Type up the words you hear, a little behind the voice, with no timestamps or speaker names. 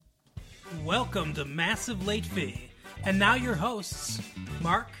Welcome to Massive Late Fee. And now your hosts,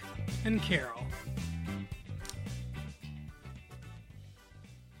 Mark and Carol.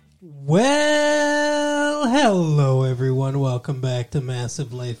 Well, hello everyone. Welcome back to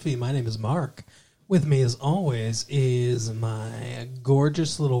Massive Late Fee. My name is Mark. With me as always is my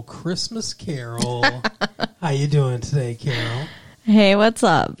gorgeous little Christmas Carol. How you doing today, Carol? Hey, what's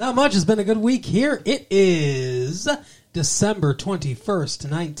up? Not much. It's been a good week here. It is December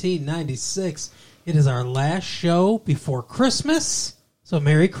 21st, 1996. It is our last show before Christmas. So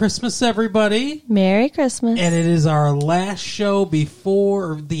Merry Christmas, everybody. Merry Christmas. And it is our last show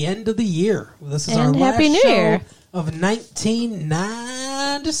before the end of the year. This is our last Happy New show Year of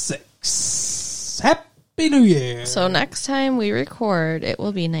 1996. Happy New Year. So next time we record, it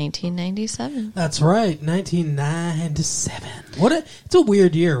will be 1997. That's right, 1997. It's a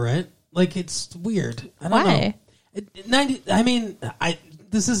weird year, right? Like, it's weird. I don't know.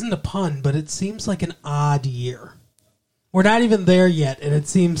 This isn't a pun, but it seems like an odd year. We're not even there yet, and it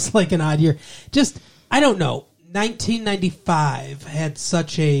seems like an odd year. Just, I don't know. 1995 had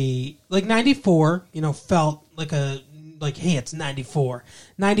such a... Like, 94, felt hey, it's 94.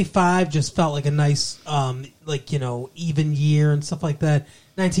 95 just felt like a nice, even year and stuff like that.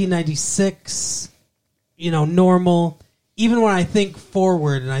 1996, normal. Even when I think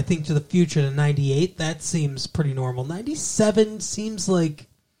forward and I think to the future to 98, that seems pretty normal. 97 seems like,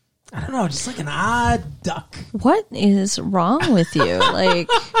 I don't know, just like an odd duck. What is wrong with you? Like,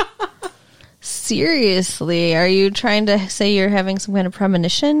 seriously, are you trying to say you're having some kind of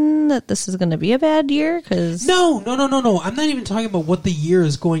premonition that this is going to be a bad year? No. I'm not even talking about what the year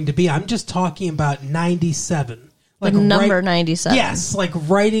is going to be. I'm just talking about 97. Like number 97. Yes, like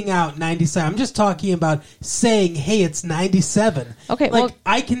writing out 97. I'm just talking about saying, hey, it's 97. Okay,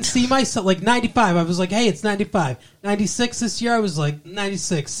 I can see myself, like 95, I was like, hey, it's 95. 96 this year, I was like,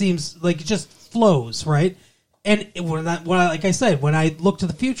 96 seems like it just flows, right? And when I look to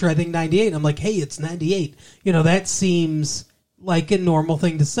the future, I think 98, I'm like, hey, it's 98. That seems like a normal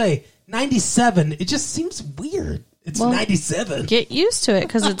thing to say. 97, it just seems weird. It's 97. Get used to it,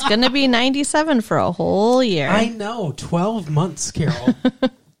 because it's going to be 97 for a whole year. I know. 12 months, Carol.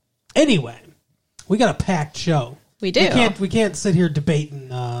 Anyway, we got a packed show. We do. We can't sit here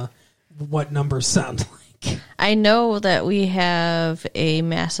debating what numbers sound like. I know that we have a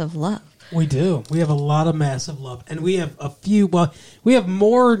massive love. We do. We have a lot of massive love. And we have we have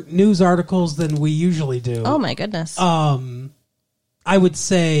more news articles than we usually do. Oh, my goodness. I would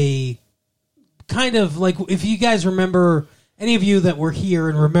say... kind of like, if you guys remember, any of you that were here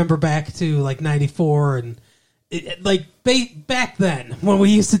and remember back to like 94 and back then when we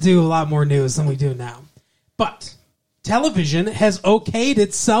used to do a lot more news than we do now. But television has okayed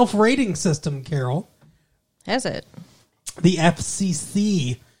its self-rating system, Carol. Has it? The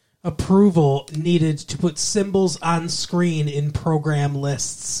FCC approval needed to put symbols on screen in program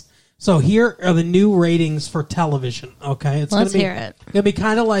lists. So here are the new ratings for television. Okay, Let's hear it. It's gonna be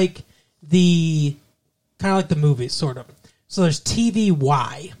kind of like the movies, sort of. So there's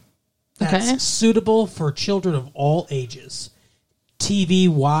TVY. That's suitable for children of all ages.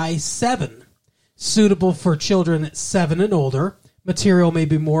 TVY7, suitable for children 7 and older. Material may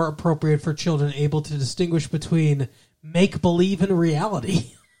be more appropriate for children able to distinguish between make-believe and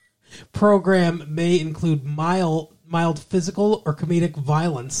reality. Program may include mild physical or comedic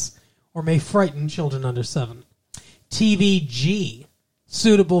violence, or may frighten children under 7. TVG,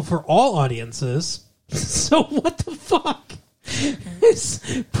 suitable for all audiences. So what the fuck?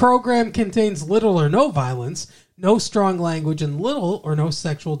 This program contains little or no violence, no strong language, and little or no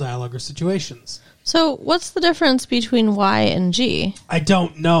sexual dialogue or situations. So what's the difference between Y and G? I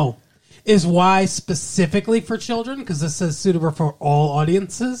don't know. Is Y specifically for children? Because this says suitable for all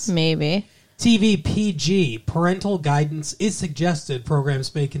audiences? Maybe. TVPG, parental guidance is suggested.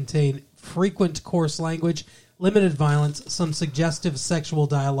 Programs may contain frequent coarse language, limited violence, some suggestive sexual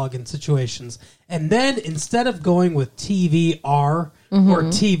dialogue and situations. And then, instead of going with TVR or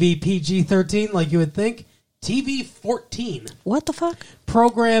TV PG-13 like you would think, TV-14. What the fuck?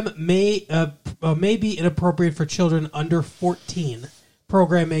 Program may be inappropriate for children under 14.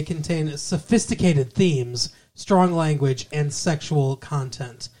 Program may contain sophisticated themes, strong language, and sexual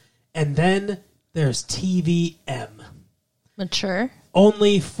content. And then there's TVM. Mature?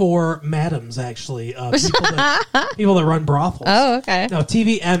 Only for madams, actually. People that run brothels. Oh, okay. No,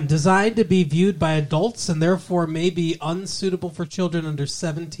 TVM, designed to be viewed by adults and therefore may be unsuitable for children under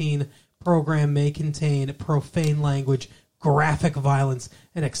 17. Program may contain profane language, graphic violence,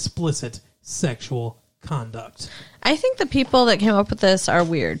 and explicit sexual conduct. I think the people that came up with this are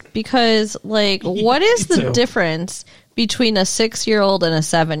weird because, like, what is the difference between a 6-year-old and a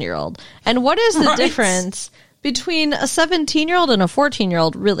 7-year-old. And what is the Right. difference between a 17-year-old and a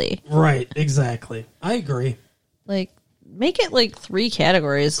 14-year-old, really? Right, exactly. I agree. Like, make it like 3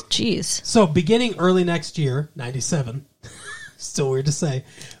 categories. Jeez. So beginning early next year, 97, still weird to say,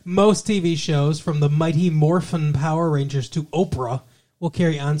 most TV shows from the Mighty Morphin Power Rangers to Oprah will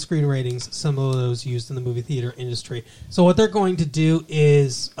carry on-screen ratings similar to those used in the movie theater industry. So what they're going to do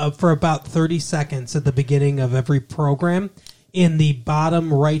is, for about 30 seconds at the beginning of every program, in the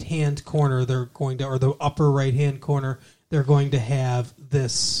bottom right-hand corner, they're going to, or the upper right-hand corner, they're going to have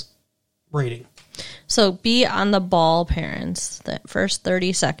this rating. So be on the ball, parents. That first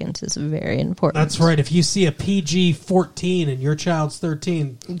 30 seconds is very important. That's right. If you see a PG-14 and your child's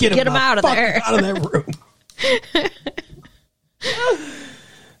 13, get him out of there. Out of that room.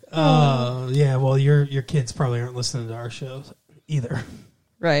 Yeah, well, your kids probably aren't listening to our shows either.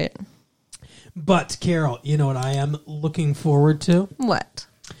 Right. But, Carol, you know what I am looking forward to? What?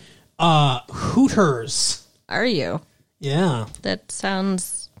 Hooters. Are you? Yeah. That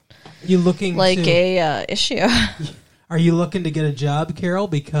sounds You looking like to, a issue. Are you looking to get a job, Carol?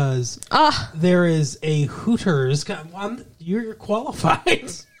 Because there is a Hooters. You're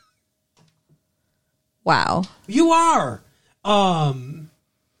qualified. Wow. You are.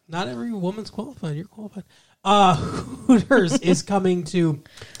 Not every woman's qualified. You're qualified. Hooters is coming to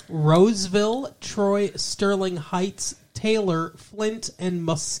Roseville, Troy, Sterling Heights, Taylor, Flint, and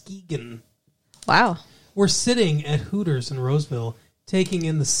Muskegon. Wow. We're sitting at Hooters in Roseville, taking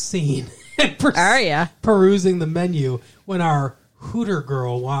in the scene and perusing the menu when our Hooter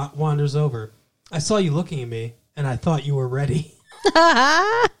girl wanders over. I saw you looking at me, and I thought you were ready.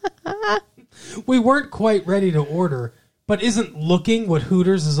 We weren't quite ready to order, but isn't looking what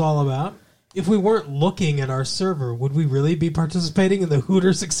Hooters is all about? If we weren't looking at our server, would we really be participating in the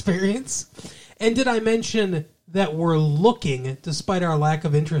Hooters experience? And did I mention that we're looking, despite our lack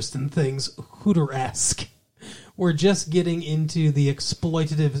of interest in things Hooter-esque? We're just getting into the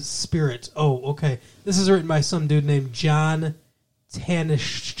exploitative spirit. Oh, okay. This is written by some dude named John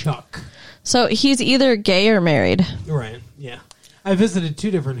Tanishchuk. So he's either gay or married. Right, yeah. I visited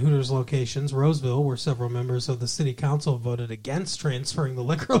 2 different Hooters locations. Roseville, where several members of the city council voted against transferring the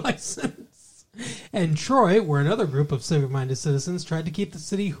liquor license. And Troy, where another group of civic-minded citizens tried to keep the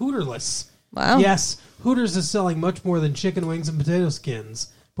city Hooterless. Wow. Yes, Hooters is selling much more than chicken wings and potato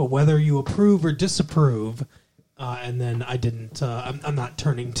skins. But whether you approve or disapprove... and then I didn't... I'm not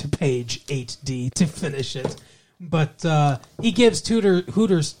turning to page 8D to finish it. But he gives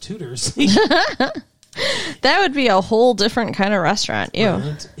Hooters... That would be a whole different kind of restaurant. Ew.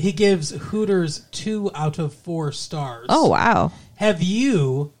 Right. He gives Hooters 2 out of 4 stars. Oh, wow. Have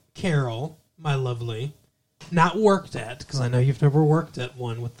you, Carol, my lovely, not worked at, because I know you've never worked at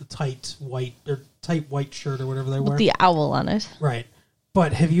one with the tight white shirt or whatever they wear. With the owl on it. Right.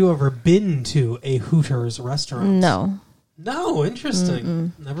 But have you ever been to a Hooters restaurant? No. No,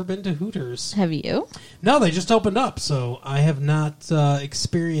 interesting. Never been to Hooters. Have you? No, they just opened up, so I have not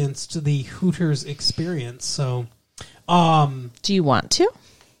experienced the Hooters experience. So, Do you want to?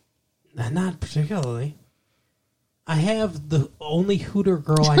 not particularly. I have the only Hooter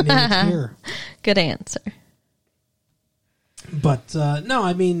girl I named here. Good answer. But no,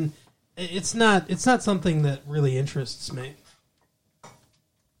 I mean, it's not something that really interests me.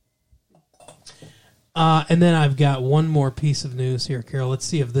 And then I've got one more piece of news here, Carol. Let's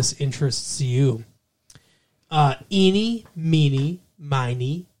see if this interests you. Eeny, meeny,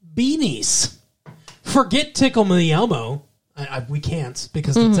 miny, beanies. Forget Tickle Me Elmo. We can't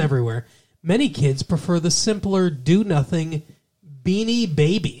because it's everywhere. Many kids prefer the simpler do-nothing Beanie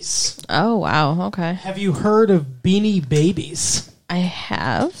Babies. Oh, wow. Okay. Have you heard of Beanie Babies? I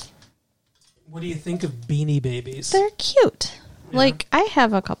have. What do you think of Beanie Babies? They're cute. Yeah. Like, I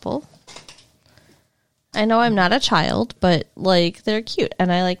have a couple. I know I'm not a child, but, like, they're cute.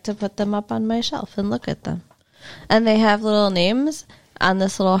 And I like to put them up on my shelf and look at them. And they have little names on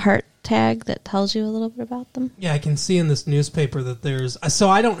this little heart tag that tells you a little bit about them. Yeah, I can see in this newspaper that there's... So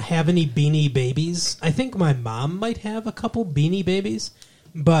I don't have any Beanie Babies. I think my mom might have a couple Beanie Babies.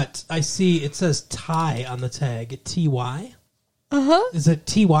 But I see it says Ty on the tag. T-Y? Uh-huh. Is it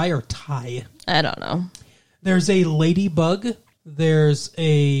T-Y or Ty? I don't know. There's a ladybug. There's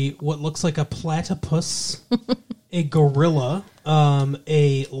a what looks like a platypus, a gorilla,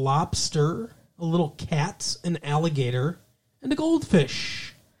 a lobster, a little cat, an alligator, and a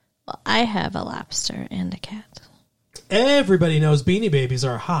goldfish. Well, I have a lobster and a cat. Everybody knows Beanie Babies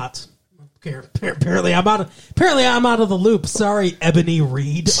are hot. Okay, apparently I'm out of the loop. Sorry, Ebony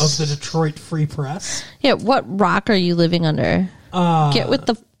Reed of the Detroit Free Press. Yeah, what rock are you living under? Get with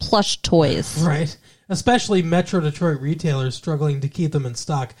the plush toys. Right. especially Metro Detroit retailers struggling to keep them in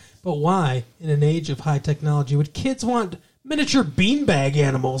stock. But why, in an age of high technology, would kids want miniature beanbag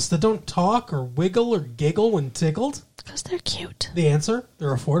animals that don't talk or wiggle or giggle when tickled? Because they're cute. The answer?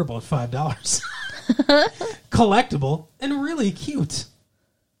 They're affordable at $5. Collectible and really cute.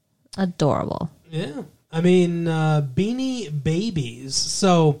 Adorable. Yeah. I mean, Beanie Babies.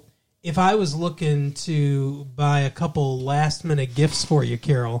 So if I was looking to buy a couple last-minute gifts for you,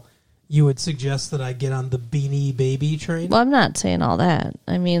 Carol, you would suggest that I get on the Beanie Baby train? Well, I'm not saying all that.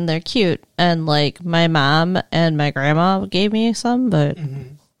 I mean, they're cute. And, like, my mom and my grandma gave me some, but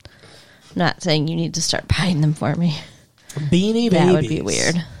I'm not saying you need to start buying them for me. Beanie Babies. That would be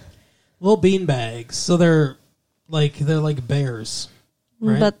weird. Little bean bags. So they're like bears,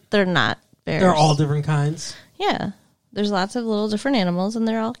 right? But they're not bears. They're all different kinds. Yeah. There's lots of little different animals, and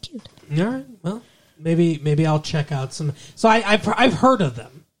they're all cute. All right. Well, maybe I'll check out some. So I've heard of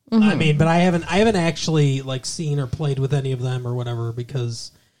them. I mean, but I haven't actually like seen or played with any of them or whatever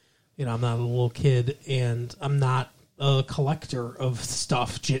because I'm not a little kid and I'm not a collector of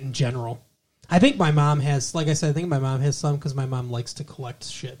stuff in general. I think my mom has, like I said, some because my mom likes to collect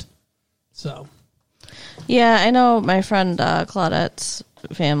shit. So. Yeah, I know my friend Claudette's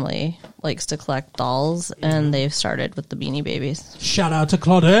family likes to collect dolls, and they've started with the Beanie Babies. Shout out to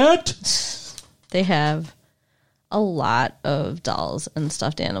Claudette! They have a lot of dolls and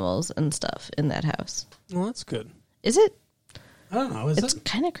stuffed animals and stuff in that house. Well, that's good. Is it? I don't know. It's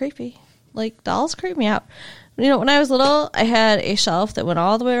kind of creepy. Like, dolls creep me out. When I was little, I had a shelf that went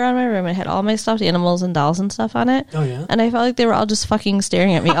all the way around my room. It had all my stuffed animals and dolls and stuff on it. Oh, yeah? And I felt like they were all just fucking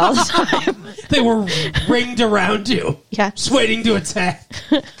staring at me all the time. They were ringed around you. Yeah. Just waiting to attack.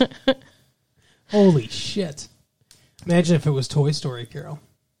 Holy shit. Imagine if it was Toy Story, Carol.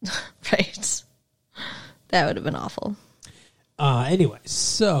 Right. That would have been awful. Anyway,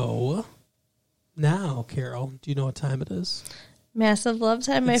 so now, Carol, do you know what time it is? Massive Love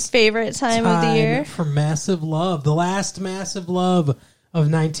Time, my favorite time of the year. For Massive Love, the last Massive Love of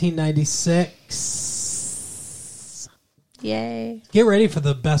 1996. Yay. Get ready for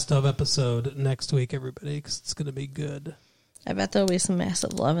the best of episode next week, everybody, because it's going to be good. I bet there'll be some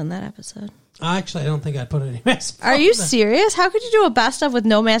Massive Love in that episode. Actually, I don't think I'd put any Massive Love. Are you serious? How could you do a best of with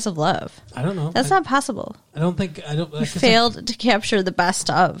no Massive Love? I don't know. That's not possible. You failed to capture the best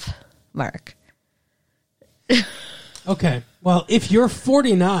of, Mark. Okay. Well, if you're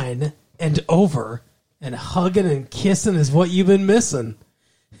 49 and over and hugging and kissing is what you've been missing,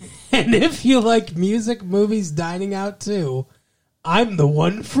 and if you like music, movies, dining out too, I'm the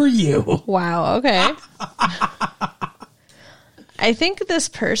one for you. Wow, okay. I think this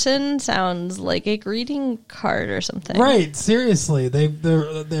person sounds like a greeting card or something. Right, seriously.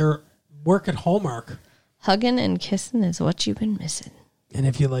 They're work at Hallmark. Hugging and kissing is what you've been missing. And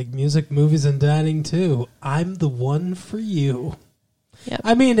if you like music, movies, and dining too, I'm the one for you. Yep.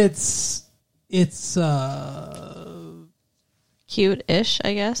 I mean, it's cute-ish,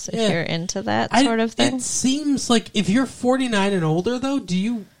 I guess, if you're into that sort of thing. It seems like if you're 49 and older, though,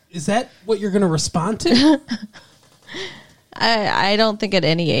 is that what you're going to respond to? I don't think at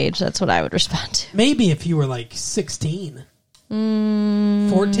any age that's what I would respond to. Maybe if you were like 16.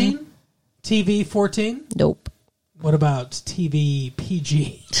 14? TV 14? Nope. What about TV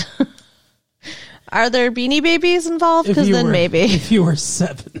PG? Are there Beanie Babies involved? Because then maybe. If you were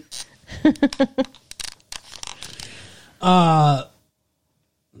 7.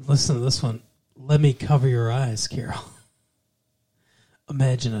 Listen to this one. Let me cover your eyes, Carol.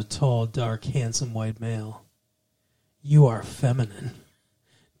 Imagine a tall, dark, handsome white male. You are feminine,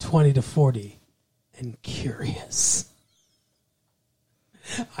 20 to 40, and curious.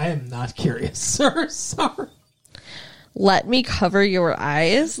 I am not curious, sir. Sorry. Let me cover your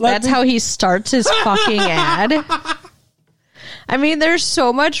eyes. That's how he starts his fucking ad. I mean, there's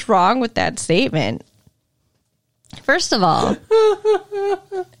so much wrong with that statement. First of all,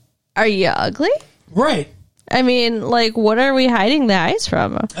 are you ugly? Right. I mean, like, what are we hiding the eyes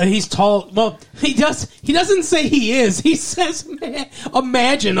from? He's tall. Well, he doesn't say he is. He says,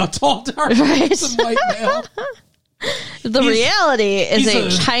 imagine a tall, dark, handsome white male. The reality is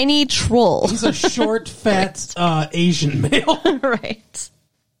a tiny troll. He's a short, fat Asian male. Right.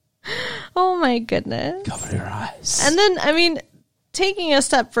 Oh, my goodness. Cover your eyes. And then, I mean, taking a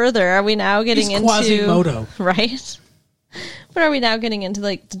step further, are we now getting into... Quasimodo. Right? But are we now getting into,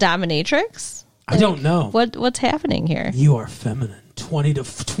 like, the dominatrix? I don't know. What's happening here? You are feminine. 20 to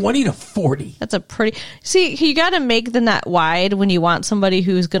 40. That's a pretty... See, you got to make the net wide when you want somebody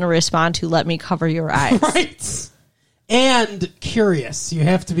who's going to respond to let me cover your eyes. Right. And curious. You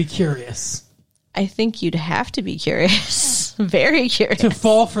have to be curious. I think you'd have to be curious. Very curious. to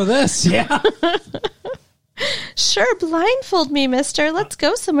fall for this. Yeah. Sure, blindfold me, mister. Let's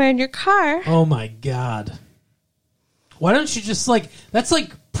go somewhere in your car. Oh my God. Why don't you just that's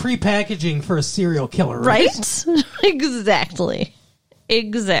like pre-packaging for a serial killer, right? Exactly.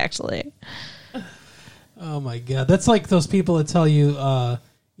 Oh my God. That's like those people that tell you,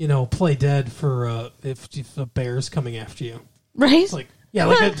 play dead for if a bear's coming after you. Right? It's like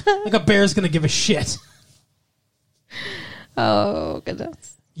a bear's going to give a shit. Oh,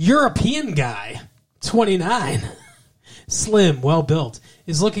 goodness. European guy, 29, slim, well built,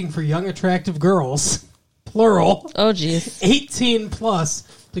 is looking for young, attractive girls, plural, Oh, geez. 18 plus,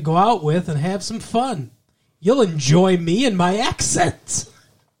 to go out with and have some fun. You'll enjoy me and my accent.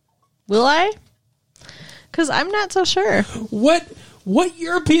 Will I? Because I'm not so sure. What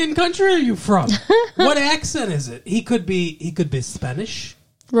European country are you from? What accent is it? He could be Spanish.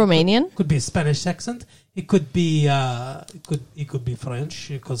 Romanian? Could be a Spanish accent. It could be it could be French.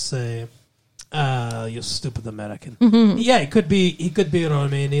 You could say, "You stupid American." Mm-hmm. Yeah, he could be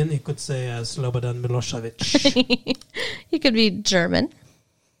Romanian. He could say Slobodan Milosevic. He could be German.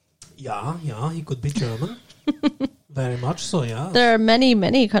 Yeah, he could be German. Very much so. Yeah, There are many,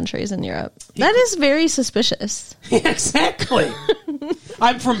 many countries in Europe. That is very suspicious. exactly.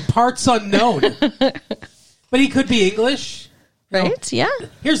 I'm from parts unknown, but he could be English. Right? Yeah.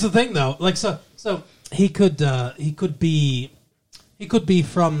 Here's the thing, though. So he could be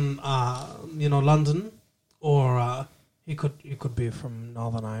from London, or he could be from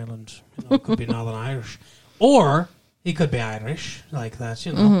Northern Ireland. It could be Northern Irish, or he could be Irish like that.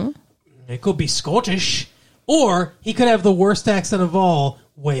 Mm-hmm. It could be Scottish, or he could have the worst accent of all,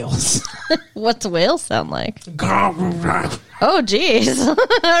 Wales. What's Wales sound like? Oh, geez. All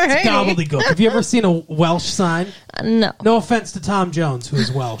right. Gobbledygook. Have you ever seen a Welsh sign? No. No offense to Tom Jones, who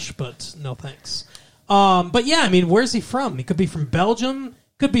is Welsh, but no thanks. But yeah, I mean, where's he from? He could be from Belgium.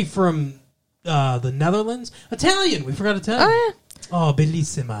 Could be from the Netherlands. Italian. We forgot Italian. Oh, yeah. Oh,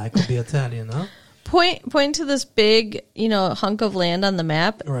 bellissima. It could be Italian, huh? Point to this big, hunk of land on the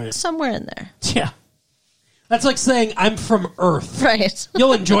map. Right. Somewhere in there. Yeah. That's like saying I'm from Earth. Right.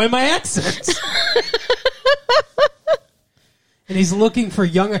 You'll enjoy my accent. And he's looking for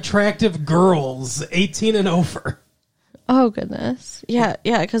young, attractive girls, 18 and over. Oh, goodness. Yeah,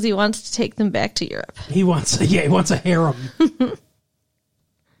 because he wants to take them back to Europe. He wants a harem.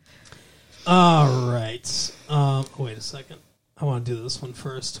 All right. Wait a second. I want to do this one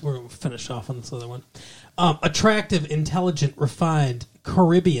first. We're going to finish off on this other one. Attractive, intelligent, refined,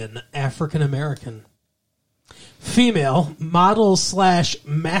 Caribbean, African American. Female, model /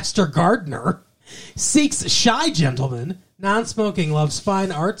 master gardener, seeks shy gentleman, non-smoking, loves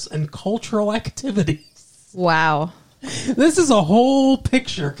fine arts and cultural activities. Wow. This is a whole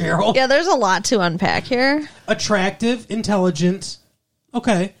picture, Carol. Yeah, there's a lot to unpack here. Attractive, intelligent,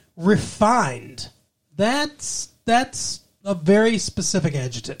 okay, refined. That's a very specific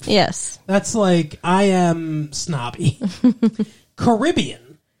adjective. Yes. That's like, I am snobby.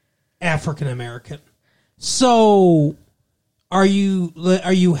 Caribbean, African American. So, are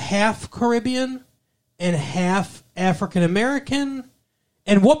you half Caribbean and half African American?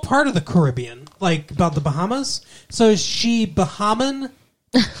 And what part of the Caribbean? Like about the Bahamas? So is she Bahamian,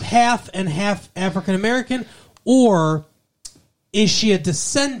 half and half African American, or is she a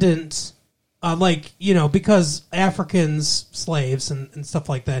descendant? Because Africans, slaves and stuff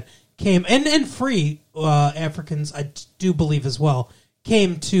like that came, and free Africans, I do believe as well,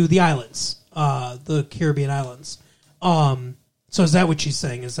 came to the islands. The Caribbean islands. So is that what she's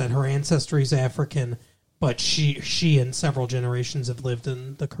saying? Is that her ancestry is African, but she and several generations have lived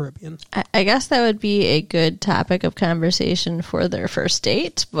in the Caribbean? I guess that would be a good topic of conversation for their first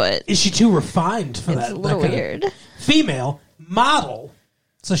date, but Is she too refined for that? it's a little that kind of- weird. Female, model.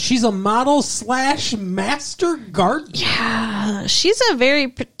 So she's a model / master gardener. Yeah, she's a very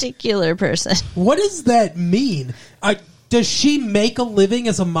particular person. What does that mean? Does she make a living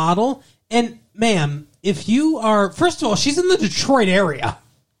as a model? And, ma'am, if you are... First of all, she's in the Detroit area.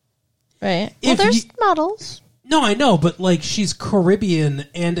 Right. Well, there's models. No, I know, but, she's Caribbean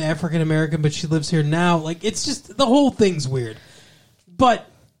and African-American, but she lives here now. It's just... The whole thing's weird. But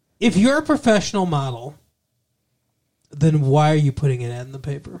if you're a professional model, then why are you putting an ad in the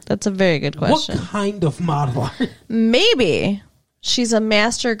paper? That's a very good question. What kind of model are you? Maybe she's a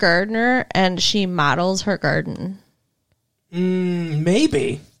master gardener and she models her garden.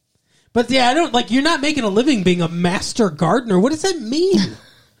 Maybe. But yeah, I don't you're not making a living being a master gardener. What does that mean?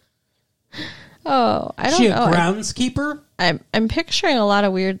 Oh, I Is don't she know. a groundskeeper? I'm picturing a lot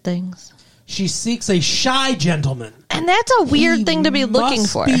of weird things. She seeks a shy gentleman. And that's a weird He thing to be looking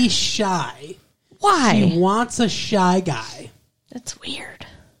must for. Be shy. Why? She wants a shy guy. That's weird.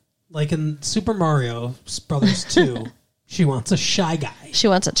 Like in Super Mario Brothers 2, she wants a shy guy. She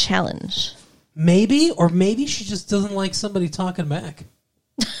wants a challenge. Maybe, or maybe she just doesn't like somebody talking back.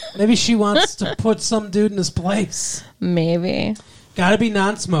 Maybe she wants to put some dude in his place. Maybe. Gotta be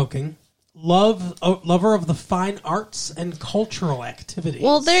non-smoking. Lover of the fine arts and cultural activities.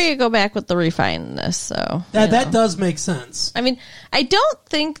 Well, there you go back with the refinedness. So that does make sense. I mean, I don't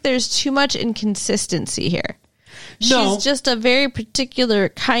think there's too much inconsistency here. No. She's just a very particular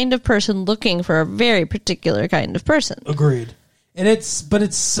kind of person looking for a very particular kind of person. Agreed. But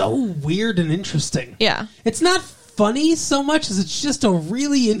it's so weird and interesting. Yeah. It's not funny so much as it's just a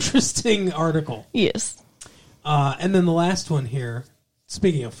really interesting article. Yes. And then the last one here,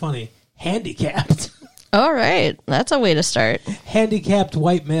 speaking of funny, handicapped. All right. That's a way to start. Handicapped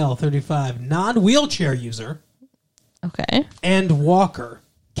white male, 35, non-wheelchair user, Okay. and walker.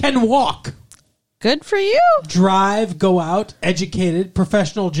 Can walk. Good for you. Drive, go out, educated,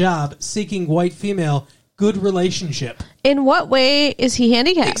 professional job, seeking white female, good relationship. In what way is he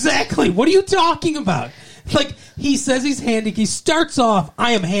handicapped? Exactly. What are you talking about? Like, he says he's handicapped. He starts off,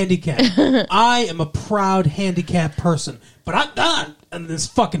 I am handicapped. I am a proud handicapped person. But I'm not in this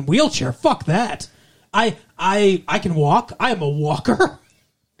fucking wheelchair. Fuck that. I can walk. I am a walker.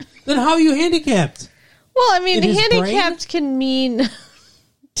 Then how are you handicapped? Well, I mean, In his handicapped can mean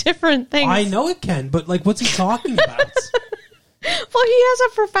different things. I know it can, but like, what's he talking about? Well, he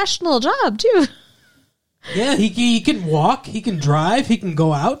has a professional job, too. Yeah, he can walk. He can drive. He can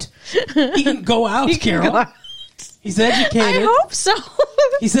go out. He can go out, Carol. Go out. He's educated. I hope so.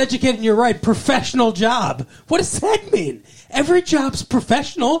 He's educated, and you're right. Professional job. What does that mean? Every job's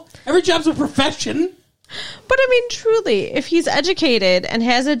professional. Every job's a profession. But I mean, truly, if he's educated and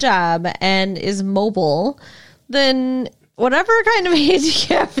has a job and is mobile, then whatever kind of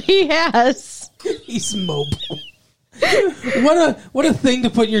handicap he has. He's mobile. What a thing to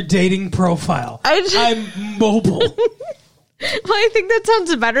put in your dating profile. I'm mobile. Well, I think that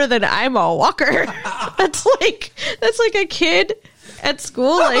sounds better than I'm a walker. That's like a kid at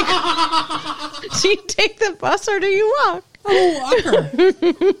school. Like, do you take the bus or do you walk? I'm a walker.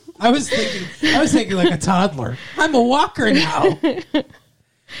 I was thinking like a toddler. I'm a walker now.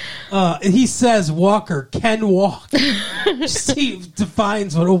 He says walker can walk. Steve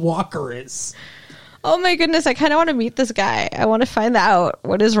defines what a walker is. Oh my goodness, I kind of want to meet this guy. I want to find out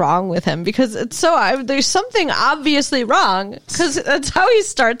what is wrong with him because it's there's something obviously wrong because that's how he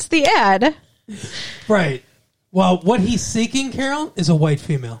starts the ad. Right. Well, what he's seeking, Carol, is a white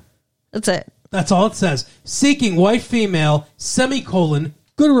female. That's it. That's all it says. Seeking white female, semicolon,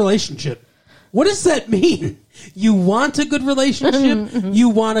 good relationship. What does that mean? You want a good relationship? You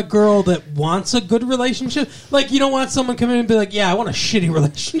want a girl that wants a good relationship? Like, you don't want someone come in and be like, yeah, I want a shitty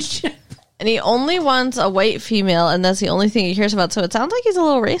relationship. And he only wants a white female, and that's the only thing he cares about. So it sounds like he's a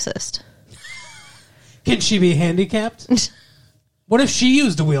little racist. Can she be handicapped? What if she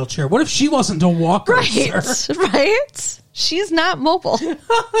used a wheelchair? What if she wasn't a walker? Right, sir? right? She's not mobile.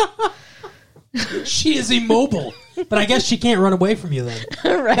 She is immobile. But I guess she can't run away from you then.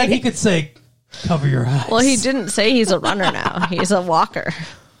 Right. Then he could say, cover your eyes. Well, he didn't say he's a runner now. He's a walker.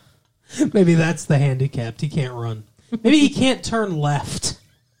 Maybe that's the handicapped. He can't run. Maybe he can't turn left.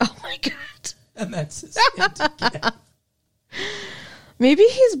 Oh, my God. And that's his handicap. Maybe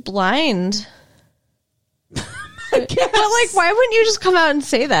he's blind. I guess. But, like, why wouldn't you just come out and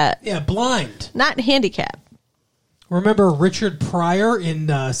say that? Yeah, blind. Not handicapped. Remember Richard Pryor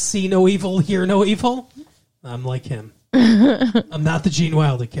in See No Evil, Hear No Evil? I'm like him. I'm not the Gene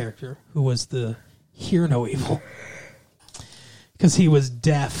Wilder character who was the Hear No Evil. Because he was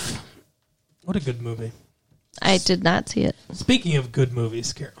deaf. What a good movie. I did not see it. Speaking of good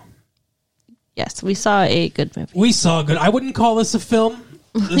movies, Carol. Yes, we saw a good movie. We saw good. I wouldn't call this a film.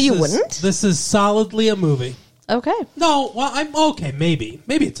 Wouldn't? This is solidly a movie. Okay. No, well, I'm okay. Maybe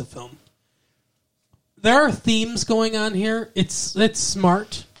it's a film. There are themes going on here. It's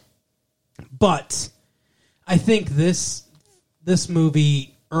smart, but I think this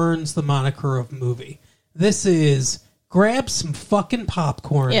movie earns the moniker of movie. This is grab some fucking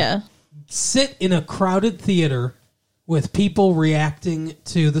popcorn. Yeah. Sit in a crowded theater with people reacting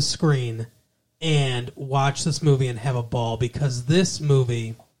to the screen and watch this movie and have a ball because this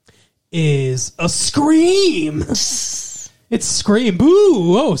movie is a scream. It's Scream.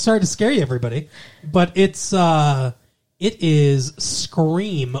 Boo! Oh, sorry to scare you, everybody. But it is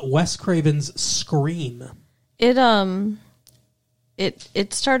Scream. Wes Craven's Scream. It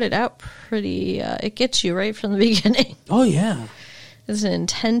started out pretty. It gets you right from the beginning. Oh yeah. It's an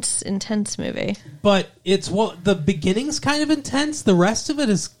intense movie. But the beginning's kind of intense. The rest of it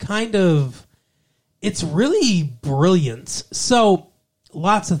is kind of it's really brilliant. So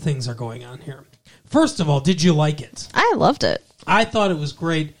lots of things are going on here. First of all, did you like it? I loved it. I thought it was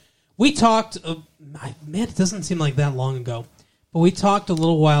great. We talked, man, it doesn't seem like that long ago, but we talked a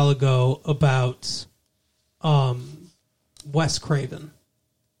little while ago about Wes Craven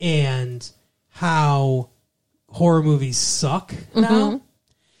and how horror movies suck now,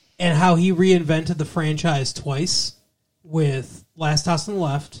 and how he reinvented the franchise twice with Last House on the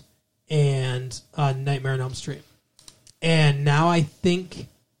Left and Nightmare on Elm Street. And now I think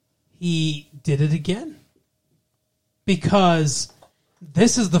he did it again. Because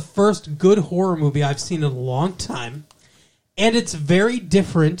this is the first good horror movie I've seen in a long time. And it's very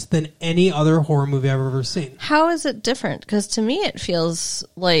different than any other horror movie I've ever seen. How is it different? Because to me it feels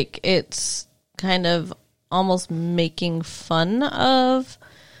like it's kind of almost making fun of,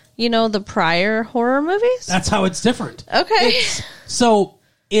 the prior horror movies. That's how it's different. Okay.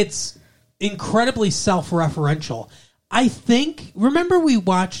 It's incredibly self-referential. I think, remember we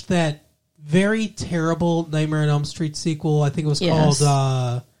watched that very terrible Nightmare on Elm Street sequel? I think it was called,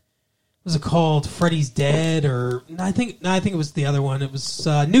 was it called Freddy's Dead? Or, I think it was the other one. It was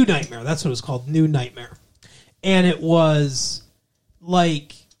New Nightmare. That's what it was called, New Nightmare. And it was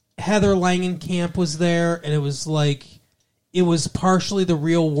like Heather Langenkamp was there, and it was like, it was partially the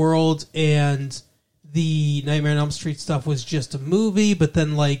real world, and the Nightmare on Elm Street stuff was just a movie, but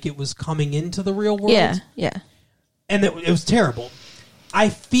then like it was coming into the real world. Yeah. And it was terrible. I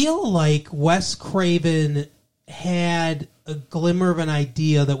feel like Wes Craven had a glimmer of an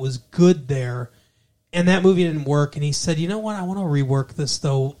idea that was good there, and that movie didn't work, and he said, you know what, I want to rework this,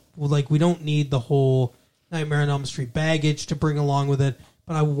 though. Like, we don't need the whole Nightmare on Elm Street baggage to bring along with it,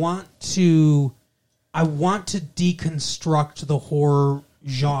 but I want to deconstruct the horror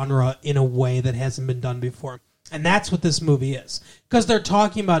genre in a way that hasn't been done before. And that's what this movie is. Because they're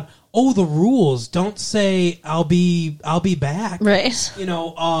talking about, the rules. Don't say, I'll be back. Right. You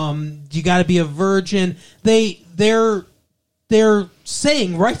got to be a virgin. They're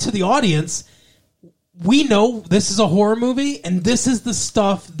saying right to the audience, we know this is a horror movie, and this is the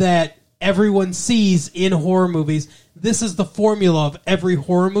stuff that everyone sees in horror movies. This is the formula of every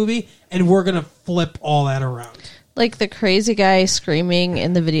horror movie, and we're going to flip all that around. Like the crazy guy screaming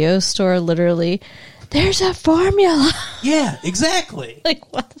in the video store, literally, there's a formula. Yeah, exactly.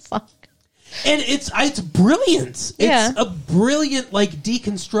 Like, what the fuck? And it's brilliant. Yeah. It's a brilliant,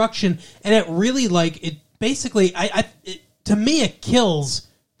 deconstruction, and it really, it basically, to me, it kills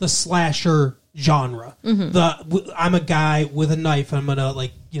the slasher genre. Mm-hmm. I'm a guy with a knife, and I'm going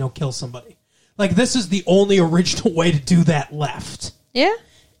to, kill somebody. This is the only original way to do that left. Yeah.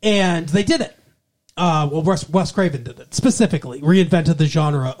 And they did it. Wes Craven did it, specifically. Reinvented the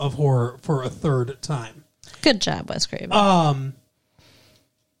genre of horror for a third time. Good job, Wes Craven. I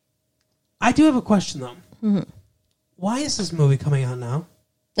do have a question, though. Mm-hmm. Why is this movie coming out now?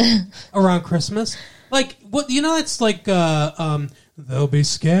 Around Christmas? It's like, there'll be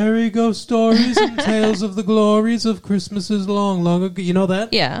scary ghost stories and tales of the glories of Christmases long, long ago. You know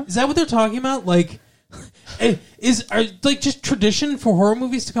that? Yeah. Is that what they're talking about? Just tradition for horror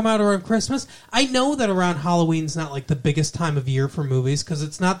movies to come out around Christmas? I know that around Halloween's not the biggest time of year for movies because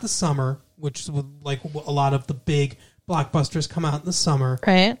it's not the summer, which a lot of the big blockbusters come out in the summer,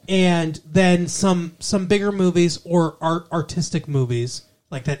 right? And then some bigger movies or artistic movies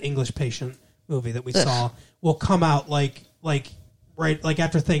like that English Patient movie that we saw will come out right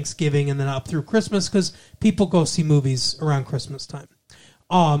after Thanksgiving and then up through Christmas because people go see movies around Christmas time.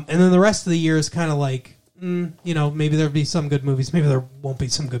 And then the rest of the year is kind of maybe there'll be some good movies, maybe there won't be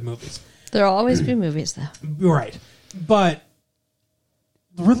some good movies. There'll always be movies, though. Right. But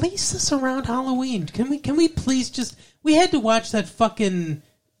release this around Halloween. Can we please just... We had to watch that fucking...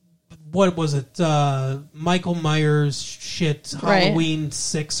 What was it? Michael Myers shit, Halloween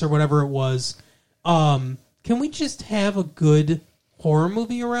 6 or whatever it was. Can we just have a good horror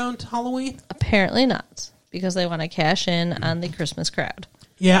movie around Halloween? Apparently not, because they want to cash in on the Christmas crowd.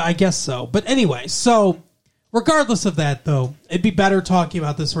 Yeah, I guess so. But anyway, so regardless of that, though, it'd be better talking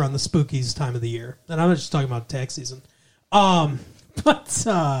about this around the spookies time of the year. And I'm not just talking about tax season. But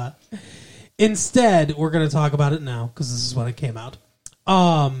instead, we're going to talk about it now because this is when it came out.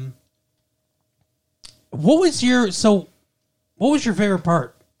 What was your favorite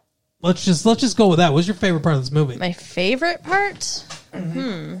part? Let's just go with that. What was your favorite part of this movie? My favorite part?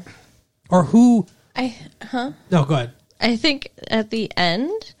 Mm-hmm. Or who? No, go ahead. I think at the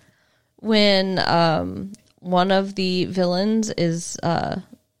end, when one of the villains is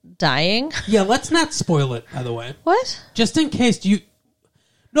dying. Yeah, let's not spoil it, by the way. What? Just in case you...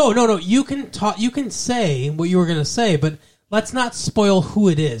 No. You can talk. You can say what you were going to say, but let's not spoil who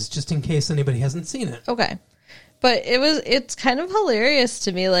it is, just in case anybody hasn't seen it. Okay. But it's kind of hilarious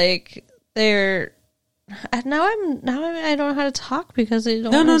to me. Like, they're... I don't know how to talk because I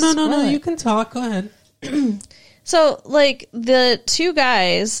don't No. You can talk. Go ahead. So, like, the two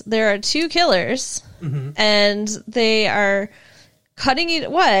guys, there are two killers, and they are cutting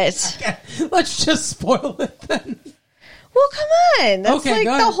it. What? Okay. Let's just spoil it then. Well, come on. That's Okay, like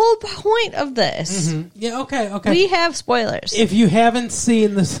go the ahead. whole point of this. Yeah, okay. We have spoilers. If you haven't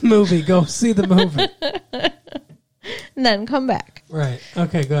seen this movie, go see the movie. And then come back. Right.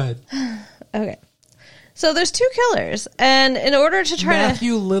 Okay, go ahead. Okay. So there's two killers, and in order to try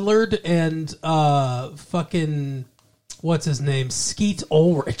Matthew Lillard and fucking what's his name? Skeet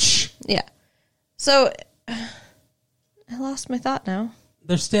Ulrich. Yeah. So I lost my thought now.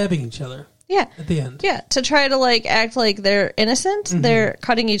 They're stabbing each other Yeah. at the end. Yeah, to try to like act like they're innocent, they're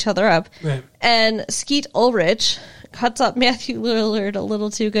cutting each other up. Right. And Skeet Ulrich cuts up Matthew Lillard a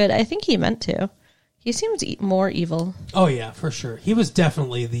little too good. I think he meant to. He seems more evil. Oh yeah, for sure. He was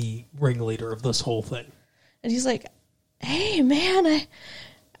definitely the ringleader of this whole thing. And he's like, "Hey man, I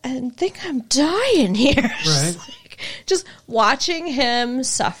think I'm dying here." Right. Just watching him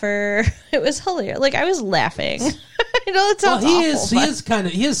suffer, it was hilarious. Like, I was laughing. I know it sounds awful.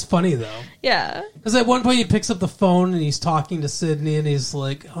 He is funny though. Yeah. Because at one point he picks up the phone and he's talking to Sydney and he's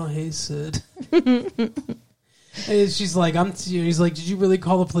like, "Oh hey Sid." And she's like, he's like, "Did you really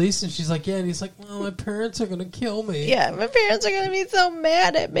call the police?" And she's like, "Yeah." And he's like, "Well, my parents are gonna kill me." Yeah, my parents are gonna be so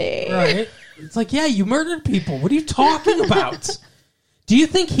mad at me. Right. It's like, yeah, you murdered people. What are you talking about? Do you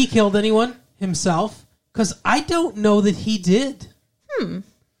think he killed anyone himself? Because I don't know that he did.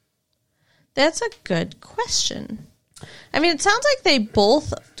 That's a good question. I mean, it sounds like they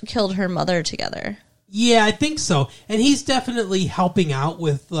both killed her mother together. Yeah, I think so. And he's definitely helping out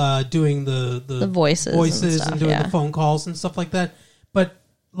with doing the voices and stuff, doing the phone calls and stuff like that. But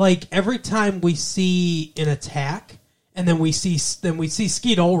like every time we see an attack, and then we see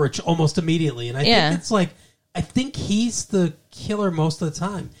Skeet Ulrich almost immediately, and I think it's like I think he's the killer most of the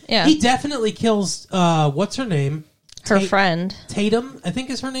time. Yeah, he definitely kills. What's her name? Her friend Tatum, I think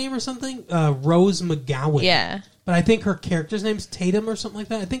is her name or something. Rose McGowan. Yeah. But I think her character's name's Tatum or something like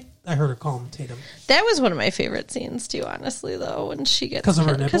that. I think I heard her call him Tatum. That was one of my favorite scenes too, honestly, though, when she gets because of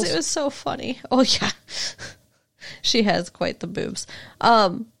her nipples. Because it was so funny. Oh yeah, she has quite the boobs.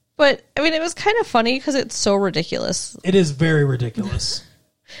 But I mean, it was kind of funny because it's so ridiculous. It is very ridiculous.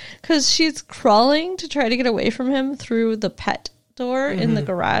 Because she's crawling to try to get away from him through the pet door in the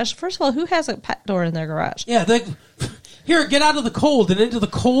garage. First of all, who has a pet door in their garage? Yeah, here, get out of the cold and into the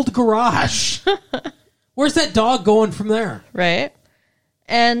cold garage. Where's that dog going from there? Right.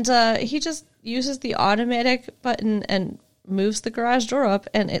 And he just uses the automatic button and moves the garage door up,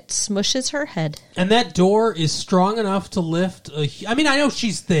 and it smushes her head. And that door is strong enough to lift. I mean, I know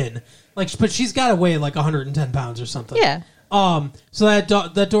she's thin, but she's got to weigh like 110 pounds or something. Yeah. So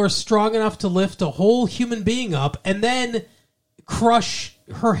that door is strong enough to lift a whole human being up and then crush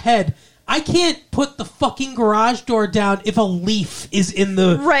her head. I can't put the fucking garage door down if a leaf is in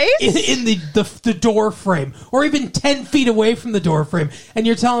the in the door frame, or even 10 feet away from the door frame. And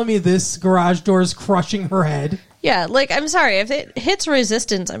you're telling me this garage door is crushing her head? Yeah, like, I'm sorry, if it hits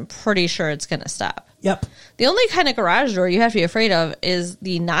resistance, I'm pretty sure it's going to stop. Yep. The only kind of garage door you have to be afraid of is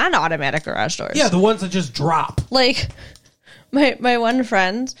the non-automatic garage doors. Yeah, the ones that just drop. Like, my one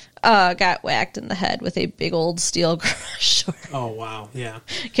friend got whacked in the head with a big old steel garage door. Oh, wow, yeah.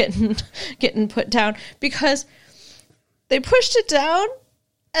 Getting put down because they pushed it down,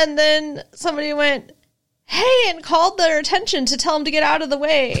 and then somebody went, "Hey," and called their attention to tell them to get out of the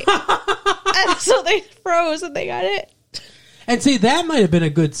way. And so they froze and they got it. And see, that might have been a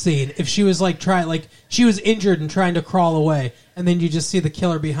good scene if she was she was injured and trying to crawl away, and then you just see the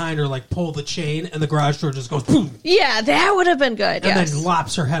killer behind her pull the chain, and the garage door just goes boom. Yeah, that would have been good. And then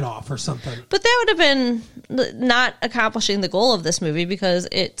lops her head off or something. But that would have been not accomplishing the goal of this movie because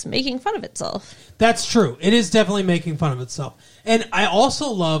it's making fun of itself. That's true. It is definitely making fun of itself. And I also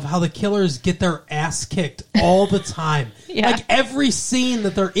love how the killers get their ass kicked all the time. Yeah. Like every scene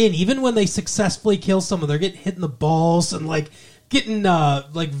that they're in, even when they successfully kill someone, they're getting hit in the balls and getting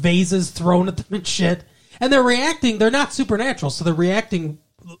vases thrown at them and shit. And they're reacting. They're not supernatural, so they're reacting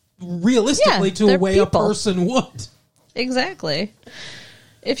realistically to a way people. A person would. Exactly.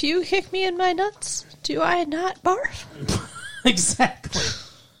 If you kick me in my nuts, do I not barf? Exactly.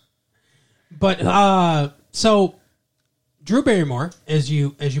 But so Drew Barrymore, as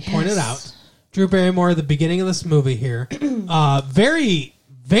you pointed out, Drew Barrymore at the beginning of this movie here, very,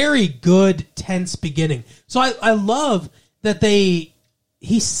 very good, tense beginning. So I love that he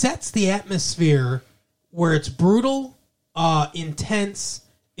sets the atmosphere where it's brutal intense.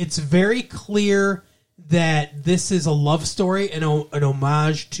 It's very clear that this is a love story and an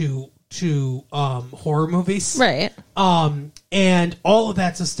homage to horror movies, Right. And all of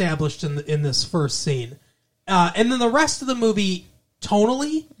that's established in this first scene, and then the rest of the movie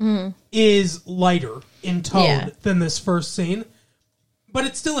tonally is lighter in tone than this first scene, but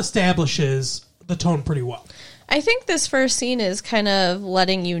it still establishes the tone pretty well. I think this first scene is kind of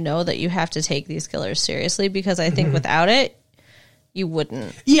letting you know that you have to take these killers seriously, because I think without it, you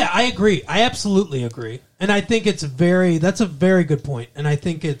wouldn't. Yeah, I agree. I absolutely agree, and I think that's a very good point, and I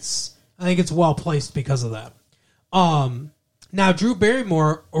think it's well placed because of that. Now, Drew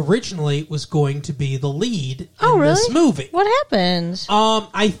Barrymore originally was going to be the lead in this movie. What happened?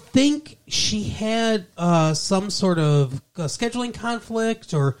 I think she had some sort of scheduling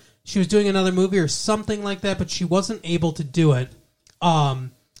conflict, or she was doing another movie or something like that, but she wasn't able to do it.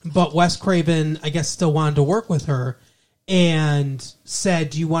 But Wes Craven, I guess, still wanted to work with her and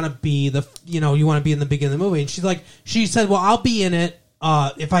said, "Do you want to be in the beginning of the movie?" And she said, "Well, I'll be in it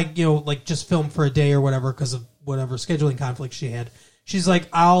if I, just film for a day or whatever, because of whatever scheduling conflict she had." She's like,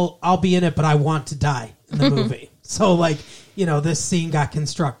 I'll be in it, but I want to die in the movie." So this scene got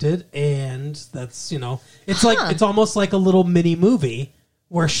constructed, and that's, it's it's almost like a little mini movie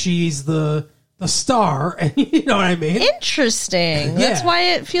where she's the star, and you know what I mean? Interesting. Yeah. That's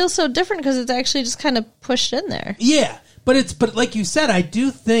why it feels so different, because it's actually just kind of pushed in there. Yeah. But like you said, I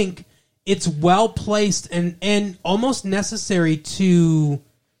do think it's well placed and almost necessary to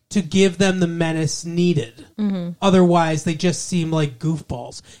give them the menace needed. Mm-hmm. Otherwise, they just seem like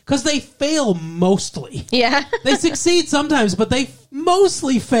goofballs. Because they fail mostly. Yeah. They succeed sometimes, but they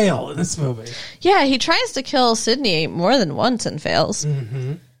mostly fail in this movie. Yeah, he tries to kill Sydney more than once and fails.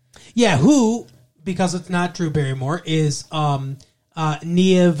 Mm-hmm. Yeah, who, because it's not Drew Barrymore, is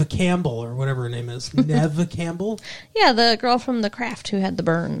Neve Campbell, or whatever her name is. Neve Campbell? Yeah, the girl from The Craft who had the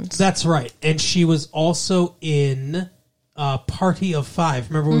burns. That's right. And she was also in Party of Five.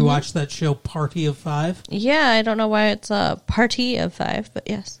 Remember we watched that show, Party of Five? Yeah, I don't know why it's a Party of Five, but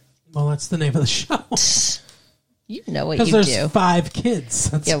yes. Well, that's the name of the show. You know what you do. Because there's 5 kids.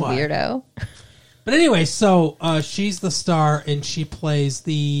 That's why. Weirdo. But anyway, so she's the star, and she plays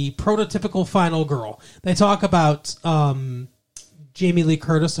the prototypical final girl. They talk about Jamie Lee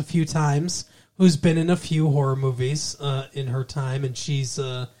Curtis a few times, who's been in a few horror movies in her time, and she's,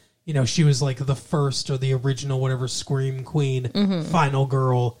 she was like the first or the original, whatever, Scream Queen, final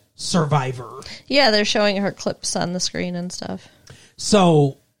girl survivor. Yeah, they're showing her clips on the screen and stuff.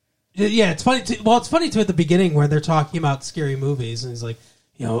 So, yeah, it's funny. It's funny too at the beginning where they're talking about scary movies, and he's like,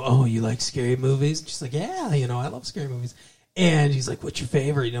 "Oh, you like scary movies?" And she's like, "Yeah, I love scary movies." And he's like, "What's your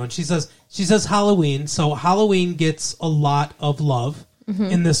favorite?" And she says Halloween. So Halloween gets a lot of love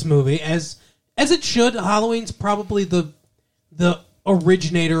in this movie, as it should. Halloween's probably the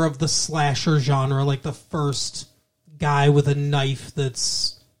originator of the slasher genre, like the first guy with a knife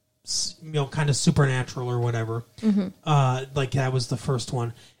that's kind of supernatural or whatever. Like that was the first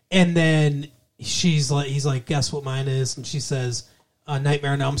one. And then he's like, "Guess what mine is?" And she says,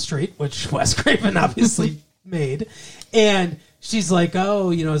 Nightmare on Elm Street, which Wes Craven obviously made. And she's like,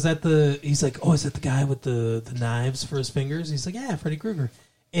 "Oh, is that he's like, "Oh, is that the guy with the knives for his fingers?" He's like, "Yeah, Freddy Krueger."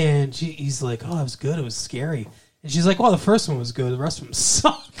 And he's like, "Oh, it was good. It was scary." And she's like, "Well, the first one was good. The rest of them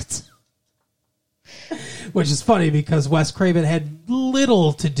sucked." Which is funny because Wes Craven had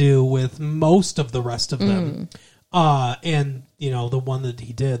little to do with most of the rest of them. And, the one that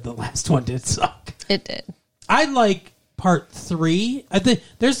he did, the last one did suck. It did. I like part 3. I think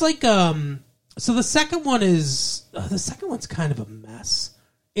there's like, so the second one's kind of a mess.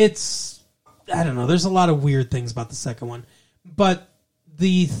 I don't know. There's a lot of weird things about the second one. But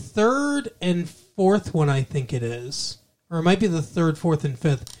the third and fourth one, I think it is, or it might be the third, fourth, and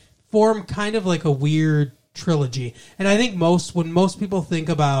fifth, form kind of like a weird trilogy. And I think when most people think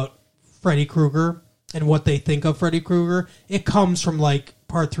about Freddy Krueger and what they think of Freddy Krueger, it comes from like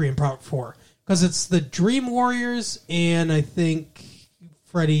part 3 and part 4. Because it's the Dream Warriors and I think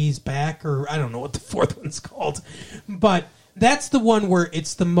Freddy's Back, or I don't know what the fourth one's called. But that's the one where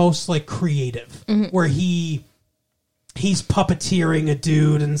it's the most like creative, where he's puppeteering a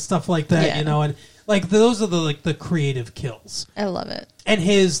dude and stuff like that, and like those are the creative kills. I love it. And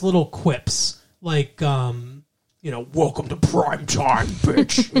his little quips, like welcome to prime time,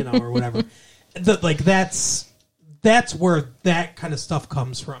 bitch, or whatever. That's where that kind of stuff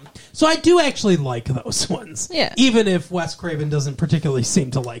comes from. So I do actually like those ones. Yeah. Even if Wes Craven doesn't particularly seem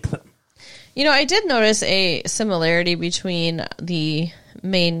to like them. I did notice a similarity between the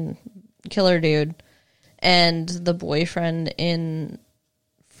main killer dude and the boyfriend in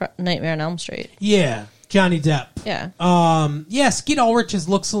Nightmare on Elm Street. Yeah. Johnny Depp. Yeah. Skeet Ulrich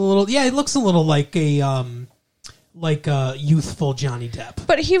looks a little. Yeah, he looks a little like a youthful Johnny Depp.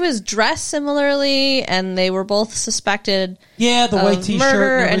 But he was dressed similarly, and they were both suspected. Yeah, the white T-shirt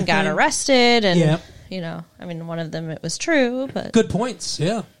murder and got arrested, and yeah. I mean, one of them it was true, but good points.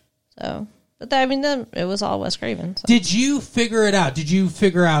 Yeah. So, but it was all Wes Craven. So. Did you figure it out? Did you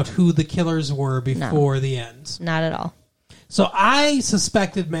figure out who the killers were before the end? Not at all. So I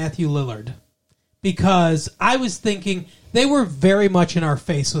suspected Matthew Lillard because I was thinking they were very much in our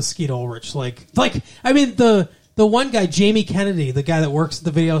face with Skeet Ulrich. Like I mean the one guy, Jamie Kennedy, the guy that works at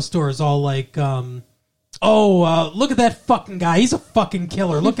the video store, is all like, look at that fucking guy. He's a fucking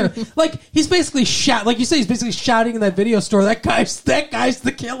killer. Look at him. Like, he's basically like you say, he's basically shouting in that video store, that guy's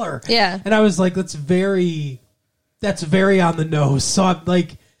the killer. Yeah. And I was like, that's very on the nose. So I'm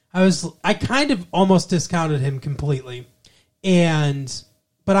like, I kind of almost discounted him completely.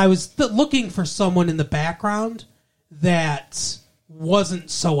 But I was looking for someone in the background that wasn't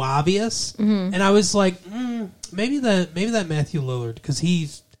so obvious, and I was like, maybe that Matthew Lillard, because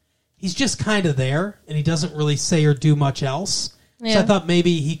he's just kind of there, and he doesn't really say or do much else. Yeah. So I thought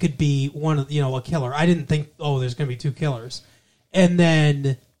maybe he could be one of a killer. I didn't think there's going to be two killers, and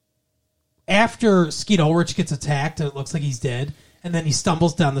then after Skeet Ulrich gets attacked and it looks like he's dead, and then he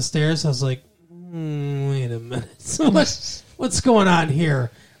stumbles down the stairs, I was like, wait a minute, what's going on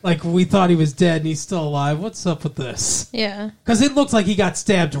here? Like, we thought he was dead and he's still alive. What's up with this? Yeah. Because it looked like he got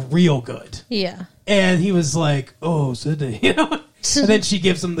stabbed real good. Yeah. And he was like, oh, Sydney. And then she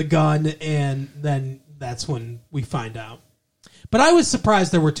gives him the gun, and then that's when we find out. But I was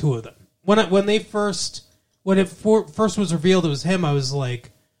surprised there were two of them. When it first was revealed it was him, I was like,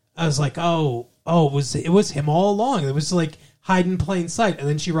 it was him all along. It was like hide in plain sight. And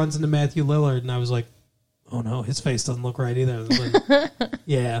then she runs into Matthew Lillard, and I was like, oh no, his face doesn't look right either. Like,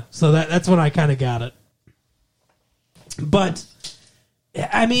 yeah, so that's when I kind of got it. But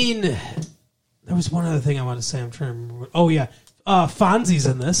I mean, there was one other thing I wanted to say. I'm trying to remember. Oh yeah, Fonzie's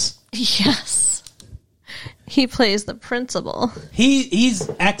in this. Yes, he plays the principal. He's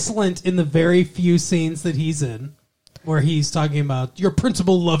excellent in the very few scenes that he's in, where he's talking about your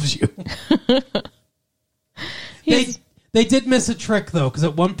principal loves you. They did miss a trick, though, because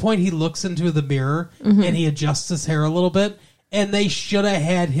at one point he looks into the mirror and he adjusts his hair a little bit, and they should have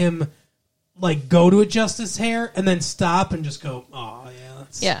had him like go to adjust his hair and then stop and just go, oh,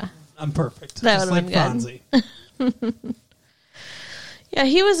 yeah, I'm perfect. That just would like have been Fonzie. Yeah,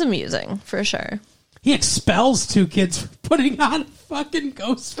 he was amusing, for sure. He expels two kids for putting on a fucking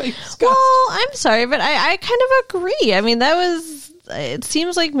ghost face costume. Well, I'm sorry, but I kind of agree. I mean, it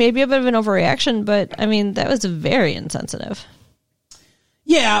seems like maybe a bit of an overreaction, but I mean, that was very insensitive.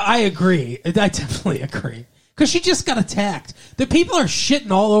 Yeah, I agree. I definitely agree. Because she just got attacked. The people are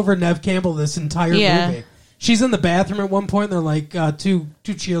shitting all over Neve Campbell this entire movie. She's in the bathroom at one point, and they're like, two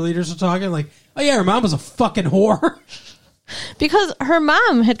cheerleaders are talking, like, oh yeah, her mom was a fucking whore. Because her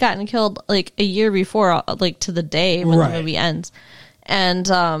mom had gotten killed like a year before, like to the day when the movie ends.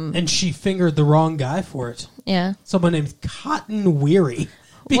 And she fingered the wrong guy for it. Yeah. Someone named Cotton Weary.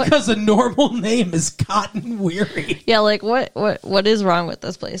 Because a normal name is Cotton Weary. Yeah, like what is wrong with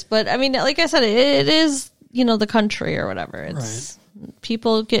this place? But I mean, like I said, it is, the country or whatever. It's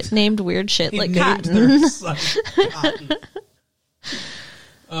people get named weird shit like Cotton. Their son Cotton.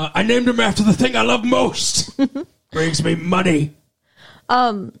 I named him after the thing I love most. Brings me money.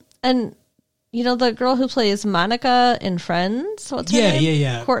 And the girl who plays Monica in Friends, what's her name?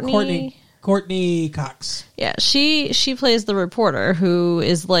 Yeah. Courtney Cox. Yeah, she plays the reporter who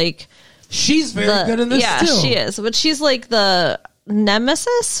is like... She's very good in this, too. Yeah, she is. But she's like the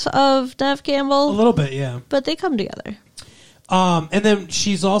nemesis of Neve Campbell. A little bit, yeah. But they come together. And then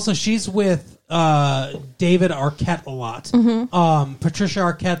she's with David Arquette a lot. Mm-hmm. Patricia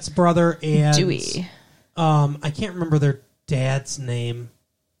Arquette's brother and... Dewey. I can't remember their dad's name.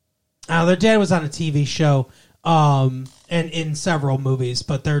 Their dad was on a TV show and in several movies,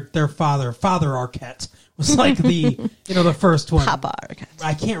 but their Father Arquette, was like the the first one. Papa Arquette.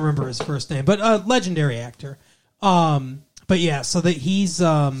 I can't remember his first name, but a legendary actor. But yeah, so that he's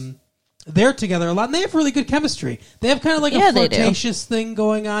they're together a lot, and they have really good chemistry. They have kind of like a flirtatious thing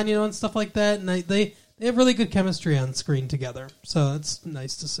going on, and stuff like that, and they have really good chemistry on screen together. So it's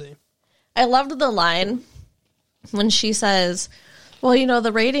nice to see. I loved the line when she says, well,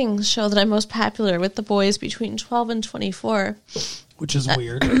 the ratings show that I'm most popular with the boys between 12 and 24. Which is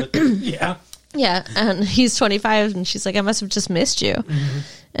weird, but yeah. Yeah, and he's 25, and she's like, I must have just missed you. Mm-hmm.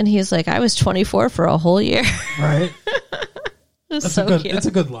 And he's like, I was 24 for a whole year. Right. It's so cute. It's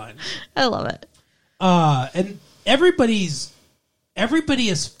a good line. I love it. And everybody's everybody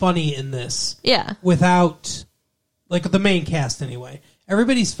is funny in this. Yeah. Without, like, the main cast anyway.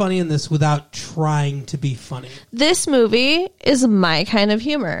 Everybody's funny in this without trying to be funny. This movie is my kind of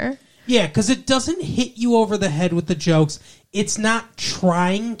humor. Yeah, because it doesn't hit you over the head with the jokes. It's not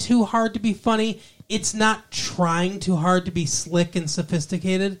trying too hard to be funny. It's not trying too hard to be slick and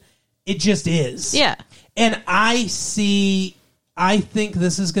sophisticated. It just is. Yeah. And I think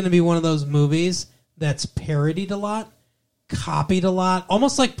this is going to be one of those movies that's parodied a lot, copied a lot,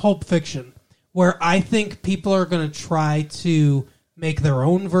 almost like Pulp Fiction, where I think people are going to try to make their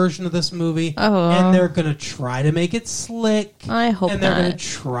own version of this movie, and they're going to try to make it slick. I hope And they're not. going to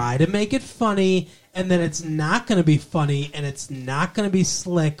try to make it funny, and then it's not going to be funny, and it's not going to be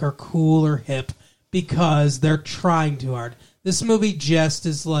slick or cool or hip because they're trying too hard. This movie just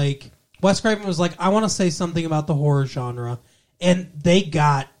is like, Wes Craven was like, I want to say something about the horror genre, and they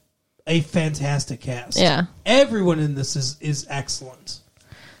got a fantastic cast. Yeah. Everyone in this is excellent.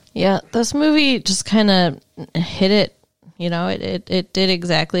 Yeah, this movie just kind of hit it. You know, it did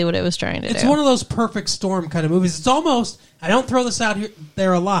exactly what it was trying to do. It's one of those perfect storm kind of movies. It's almost, I don't throw this out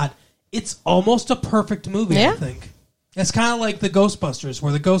there a lot, it's almost a perfect movie, Yeah. I think. It's kind of like the Ghostbusters,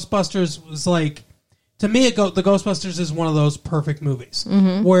 where the Ghostbusters was like, to me, the Ghostbusters is one of those perfect movies,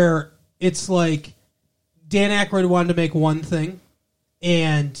 where it's like Dan Aykroyd wanted to make one thing,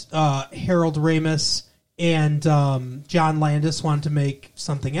 and Harold Ramis and John Landis wanted to make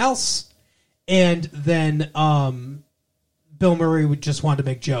something else, and then Bill Murray would just want to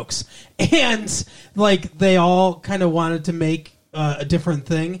make jokes. And like they all kind of wanted to make a different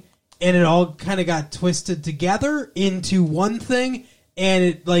thing, and it all kind of got twisted together into one thing, and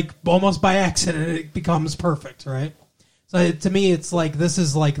it, like, almost by accident, it becomes perfect, right? So to me, it's like, this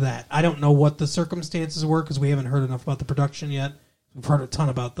is like that. I don't know what the circumstances were because we haven't heard enough about the production yet. We've heard a ton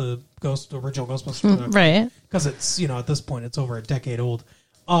about the original Ghostbusters production. Right. Because it's, at this point, it's over a decade old.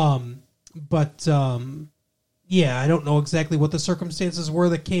 Yeah, I don't know exactly what the circumstances were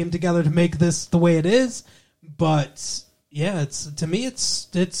that came together to make this the way it is. But, yeah, to me,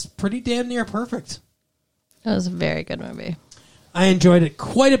 it's pretty damn near perfect. It was a very good movie. I enjoyed it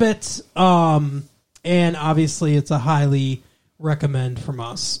quite a bit. And obviously, it's a highly recommend from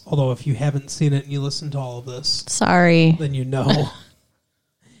us. Although, if you haven't seen it and you listen to all of this, Sorry. then you know.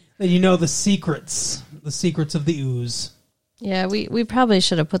 Then you know the secrets of the ooze. Yeah, we probably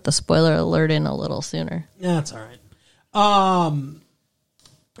should have put the spoiler alert in a little sooner. Yeah, that's all right.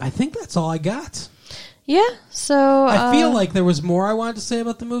 I think that's all I got. Yeah, so... I feel like there was more I wanted to say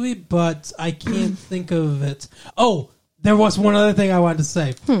about the movie, but I can't think of it. Oh, there was one other thing I wanted to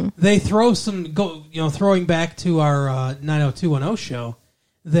say. They throw throwing back to our 90210 show,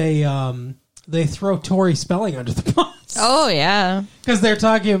 they throw Tori Spelling under the bus. Oh, yeah. Because they're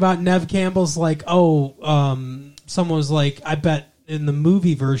talking about Neve Campbell's like, someone was like, I bet in the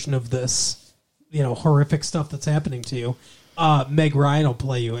movie version of this, horrific stuff that's happening to you, Meg Ryan will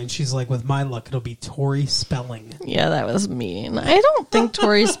play you. And she's like, with my luck, it'll be Tori Spelling. Yeah, that was mean. I don't think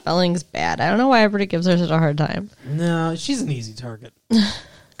Tori Spelling's bad. I don't know why everybody gives her such a hard time. No, she's an easy target.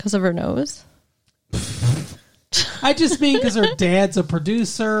 Because of her nose? I just mean because her dad's a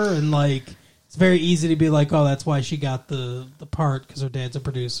producer, and like it's very easy to be like, oh, that's why she got the part, because her dad's a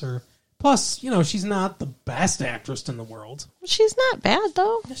producer. Plus, she's not the best actress in the world. She's not bad,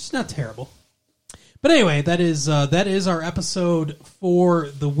 though. She's not terrible. But anyway, that is our episode for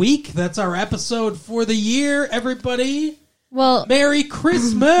the week. That's our episode for the year, everybody. Well, Merry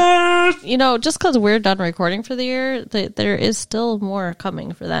Christmas! Just because we're done recording for the year, there is still more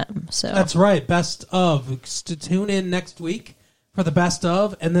coming for them. So That's right. Best of. Tune in next week for the best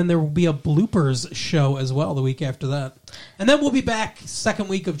of, and then there will be a bloopers show as well the week after that. And then we'll be back second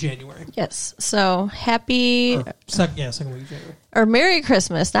week of January. yes. So happy Second week of January. or Merry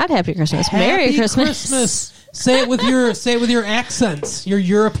Christmas, not Happy Christmas. Merry Happy Christmas. Say it with your accents, your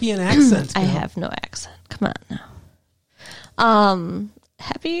European accent. I have no accent. Come on now.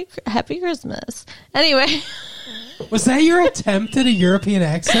 Happy Christmas. Anyway, Was that your attempt at a European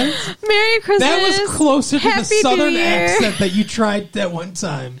accent? Merry Christmas. That was closer to the Happy southern New Year. accent that you tried that one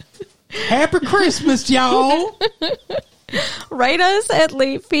time. Happy Christmas, y'all. Write us at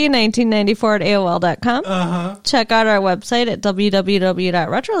latefee1994 at AOL.com. Check out our website at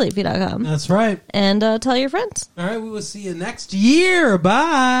www.retrolatefee.com. That's right. And tell your friends. All right, we will see you next year.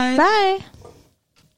 Bye. Bye.